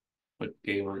 but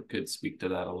Gaylord could speak to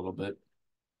that a little bit,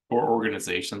 or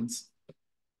organizations,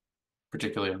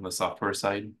 particularly on the software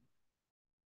side.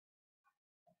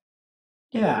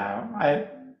 Yeah,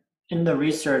 in the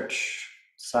research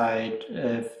side,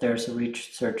 if there's a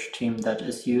research team that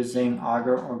is using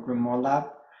Augur or Grimoire Lab,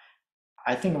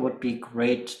 I think it would be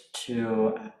great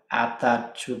to add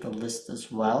that to the list as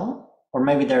well. Or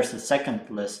maybe there's a second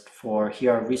list for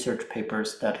here are research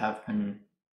papers that have been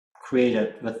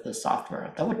created with the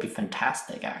software. That would be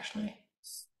fantastic, actually.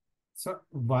 So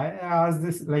why I asked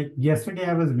this, like yesterday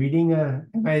I was reading a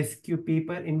MISQ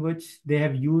paper in which they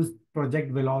have used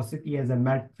project velocity as a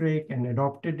metric and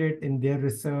adopted it in their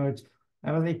research.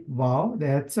 I was like, wow,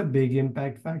 that's a big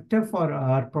impact factor for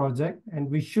our project,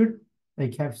 and we should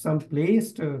like have some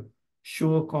place to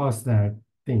show across that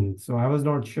thing. So I was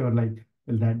not sure, like,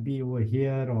 will that be over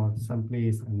here or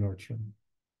someplace? I'm not sure.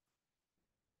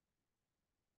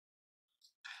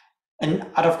 And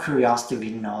out of curiosity, we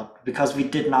note, because we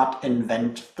did not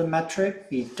invent the metric,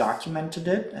 we documented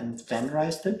it and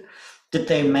standardized it. Did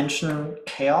they mention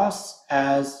CHAOSS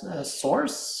as a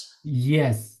source?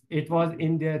 Yes, it was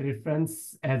in their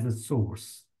reference as a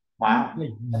source. Wow,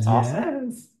 Like, that's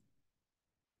awesome. yes.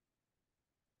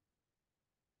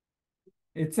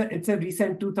 It's a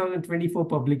recent 2024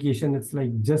 publication. It's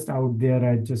like just out there.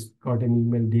 I just got an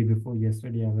email day before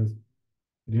yesterday. I was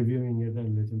reviewing it a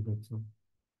little bit. So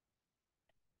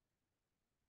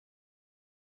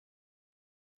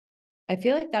I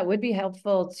feel like that would be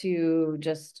helpful to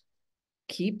just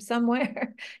keep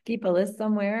somewhere, keep a list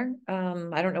somewhere.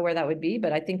 I don't know where that would be,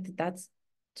 but I think it's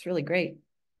really great.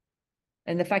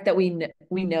 And the fact that we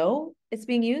know it's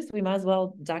being used, we might as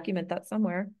well document that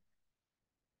somewhere,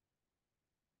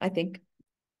 I think.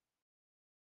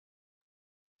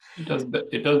 It does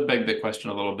beg the question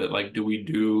a little bit, like, do we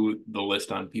do the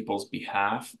list on people's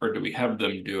behalf, or do we have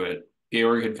them do it?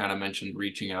 Georg had kind of mentioned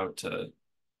reaching out to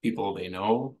people they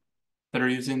know that are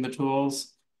using the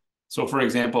tools. So for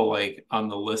example, like on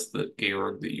the list that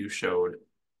Georg that you showed,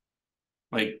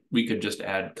 like we could just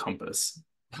add Compass.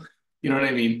 You know what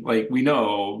I mean? Like we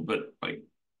know, but like,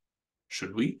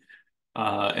 should we?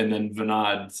 And then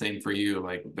Vinod, same for you.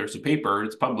 Like there's a paper,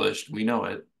 it's published, we know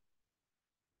it.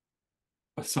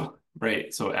 So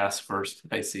right, so ask first,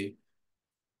 I see.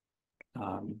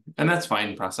 And that's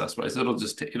fine process wise.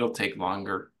 It'll take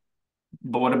longer.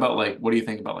 But what about like what do you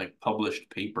think about like published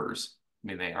papers? I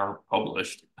mean, they are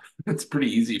published. It's pretty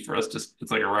easy for us to,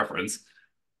 it's like a reference.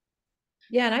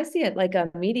 Yeah, and I see it like a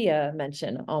media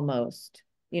mention almost.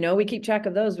 We keep track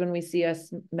of those when we see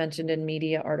us mentioned in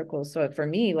media articles. So for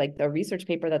me, like the research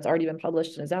paper that's already been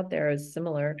published and is out there is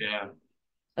similar. Yeah.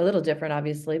 A little different,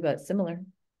 obviously, but similar.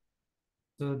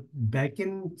 So back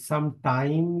in some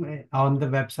time on the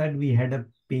website, we had a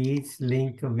page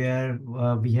link where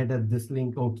we had this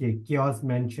link, okay, chaos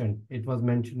mentioned. It was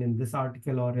mentioned in this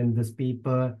article or in this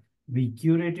paper. We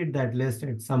curated that list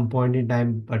at some point in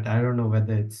time, but I don't know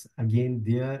whether it's again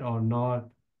there or not.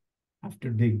 I have to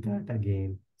dig that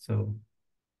again. So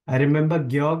I remember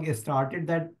Georg started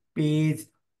that page,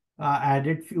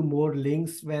 added few more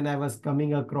links when I was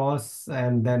coming across,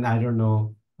 and then I don't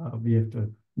know. We have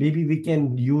to maybe we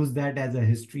can use that as a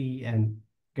history and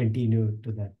continue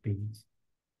to that page.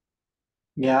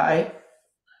 Yeah,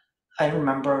 I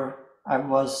remember I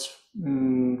was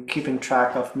keeping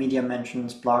track of media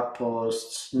mentions, blog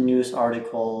posts, news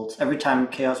articles. Every time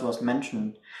chaos was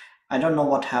mentioned, I don't know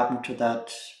what happened to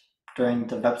that during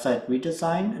the website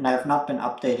redesign, and I have not been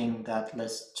updating that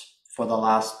list for the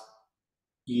last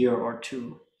year or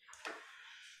two.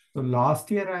 So last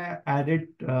year I added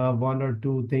one or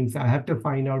two things. I have to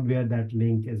find out where that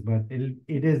link is, but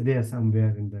it is there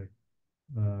somewhere in the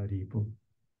repo.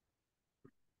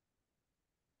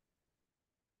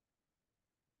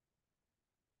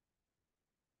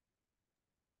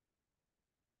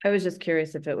 I was just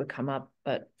curious if it would come up,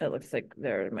 but it looks like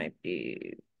there might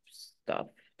be stuff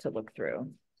to look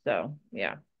through. So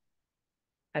yeah,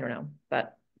 I don't know,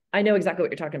 but I know exactly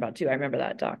what you're talking about too. I remember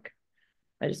that doc.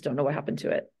 I just don't know what happened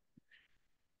to it.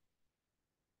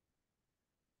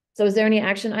 So is there any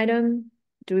action item?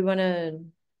 Do we want to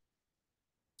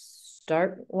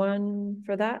start one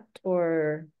for that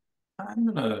or? I'm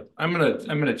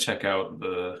gonna check out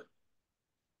the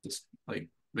just like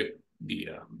the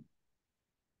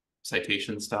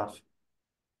citation stuff.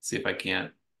 See if I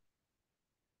can't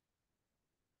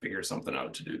figure something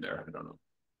out to do there. I don't know.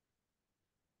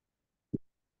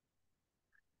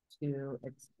 To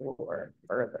explore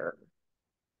further.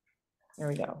 There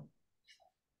we go.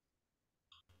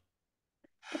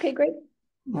 Okay, great.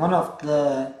 One of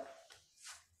the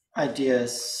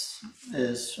ideas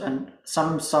is, and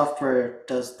some software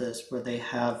does this, where they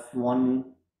have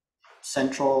one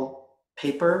central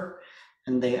paper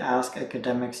and they ask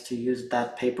academics to use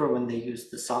that paper when they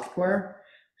use the software,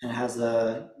 and has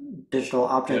a digital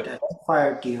object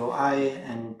identifier, DOI,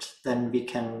 and then we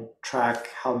can track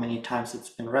how many times it's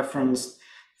been referenced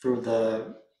through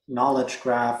the knowledge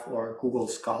graph or Google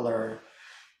Scholar.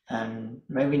 And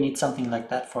maybe we need something like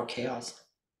that for chaos.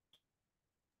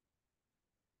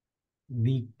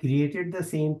 We created the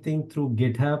same thing through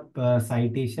GitHub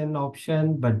citation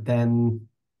option, but then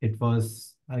it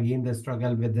was again the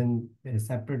struggle within a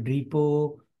separate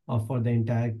repo for the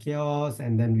entire chaos,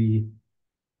 and then we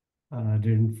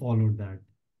didn't follow that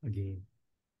again.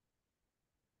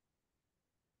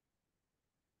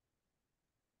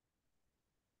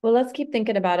 Well, let's keep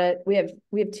thinking about it. We have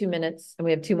 2 minutes and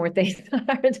we have 2 more things on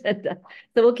our agenda.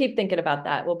 So we'll keep thinking about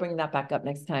that. We'll bring that back up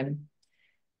next time.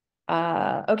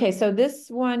 Okay, so this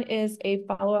one is a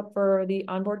follow-up for the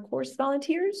onboard course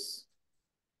volunteers.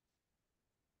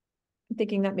 I'm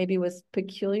thinking that maybe was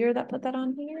Peculiar that put that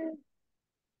on here.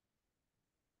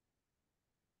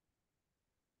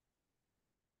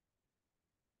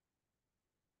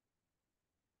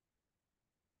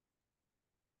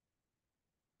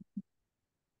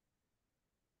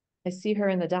 I see her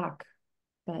in the doc,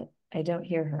 but I don't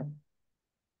hear her.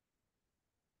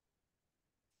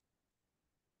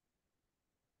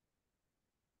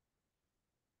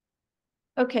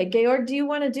 Okay, Georg, do you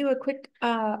want to do a quick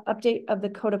update of the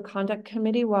Code of Conduct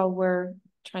Committee while we're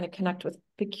trying to connect with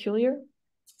Peculiar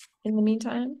in the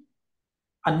meantime?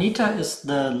 Anita is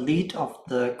the lead of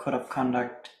the Code of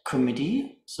Conduct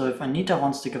Committee. So if Anita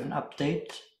wants to give an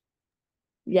update.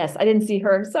 Yes, I didn't see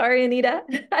her. Sorry, Anita.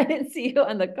 I didn't see you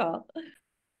on the call.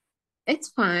 It's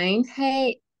fine.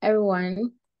 Hey,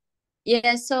 everyone.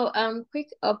 Yeah, so quick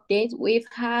update. We've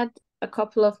had a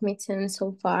couple of meetings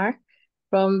so far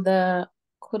from the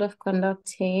Code of Conduct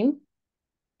team.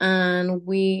 And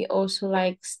we also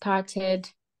started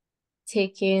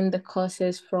taking the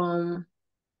courses for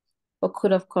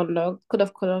Code of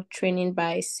Conduct training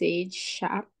by Sage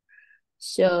Sharp.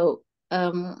 So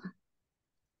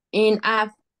in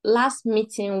our last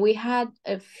meeting, we had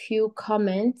a few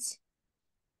comments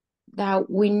that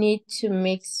we need to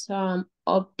make some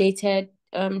updated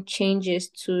changes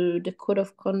to the Code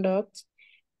of Conduct.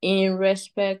 in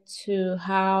respect to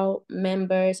how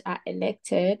members are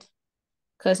elected,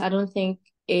 because I don't think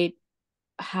it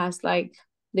has like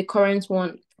the current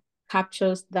one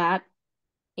captures that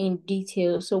in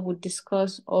detail. So we'll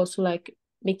discuss also like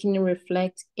making it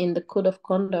reflect in the code of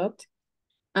conduct.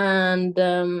 And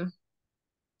another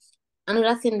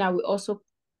thing that we also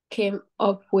came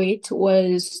up with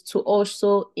was to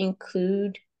also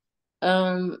include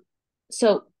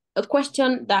so a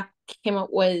question that came up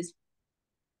was,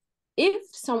 if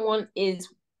someone is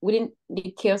within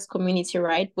the chaos community,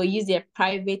 right, but use their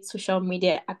private social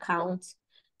media account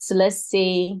to, let's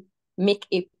say, make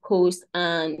a post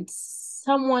and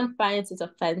someone finds it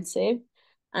offensive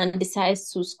and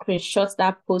decides to screenshot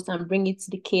that post and bring it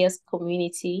to the chaos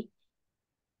community,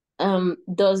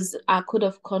 does our code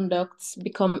of conduct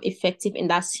become effective in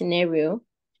that scenario?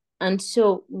 And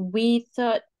so we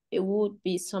thought it would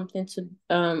be something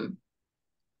to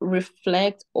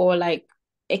reflect or like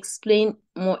explain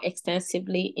more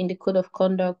extensively in the code of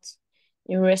conduct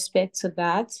in respect to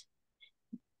that.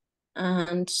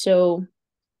 And so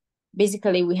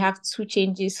basically we have two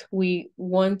changes we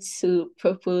want to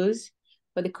propose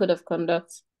for the code of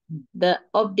conduct: the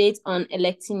update on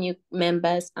electing new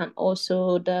members and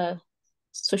also the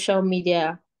social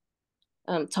media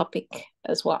topic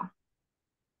as well.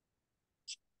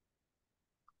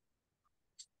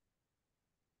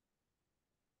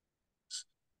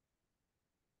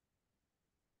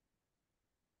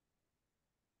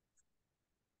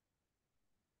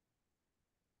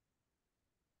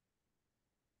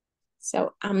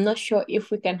 So I'm not sure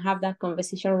if we can have that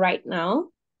conversation right now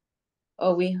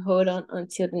or we hold on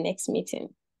until the next meeting.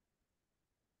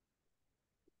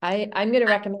 I'm going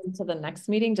to recommend to the next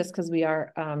meeting just because we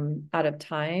are out of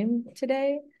time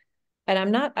today. And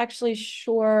I'm not actually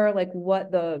sure like what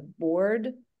the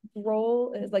board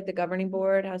role is, like the governing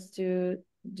board has to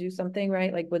do something,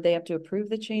 right? Like would they have to approve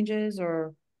the changes,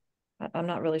 or I'm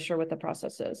not really sure what the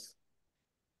process is.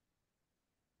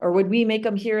 Or would we make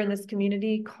them here in this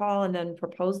community call and then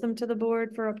propose them to the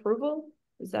board for approval?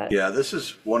 Is that? Yeah, this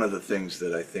is one of the things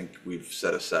that I think we've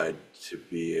set aside to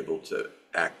be able to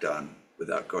act on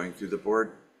without going through the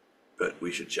board, but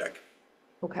we should check.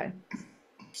 Okay.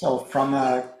 So from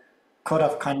a code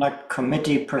of conduct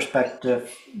committee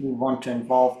perspective, we want to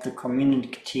involve the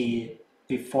community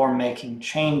before making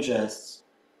changes.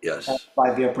 Yes. That's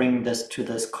why we are bringing this to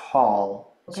this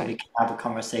call, so Okay. we can have a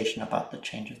conversation about the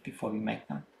changes before we make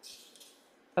them.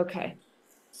 Okay.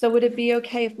 So would it be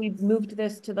okay if we moved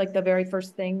this to like the very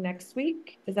first thing next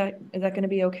week? Is that going to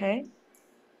be okay?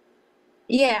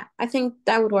 Yeah, I think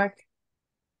that would work.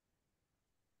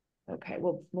 Okay,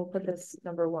 we'll put this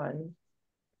number 1.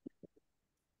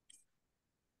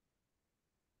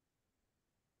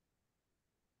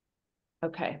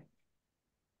 Okay.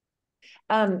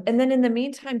 And then in the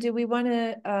meantime, do we want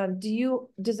to,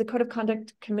 does the Code of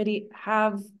Conduct Committee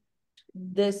have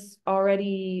this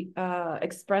already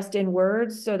expressed in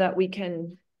words so that we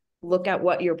can look at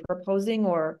what you're proposing?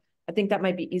 Or I think that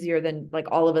might be easier than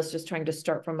like all of us just trying to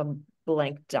start from a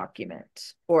blank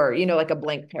document or, like a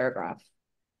blank paragraph.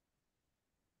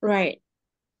 Right.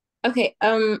 Okay,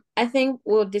 I think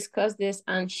we'll discuss this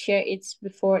and share it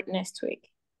before next week.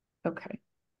 Okay.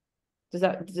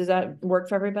 Does that work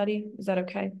for everybody? Is that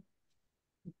okay?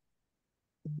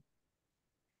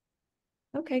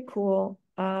 Okay, cool.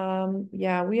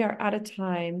 Yeah, we are out of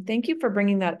time. Thank you for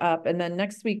bringing that up. And then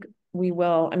next week we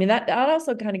will, I mean, that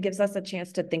also kind of gives us a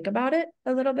chance to think about it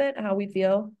a little bit, how we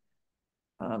feel.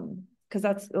 Because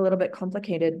that's a little bit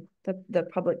complicated, the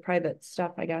public-private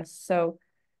stuff, I guess. So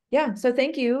yeah, so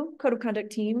thank you, Code of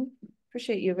Conduct team.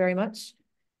 Appreciate you very much.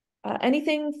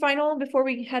 Anything final before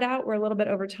we head out? We're a little bit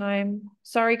over time.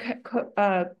 Sorry,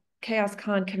 Chaos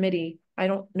Con committee. I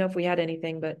don't know if we had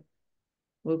anything, but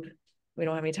whoop, we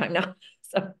don't have any time now.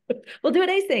 So we'll do an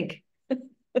async.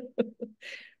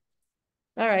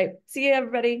 All right. See you,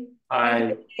 everybody.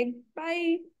 Bye.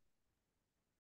 Bye.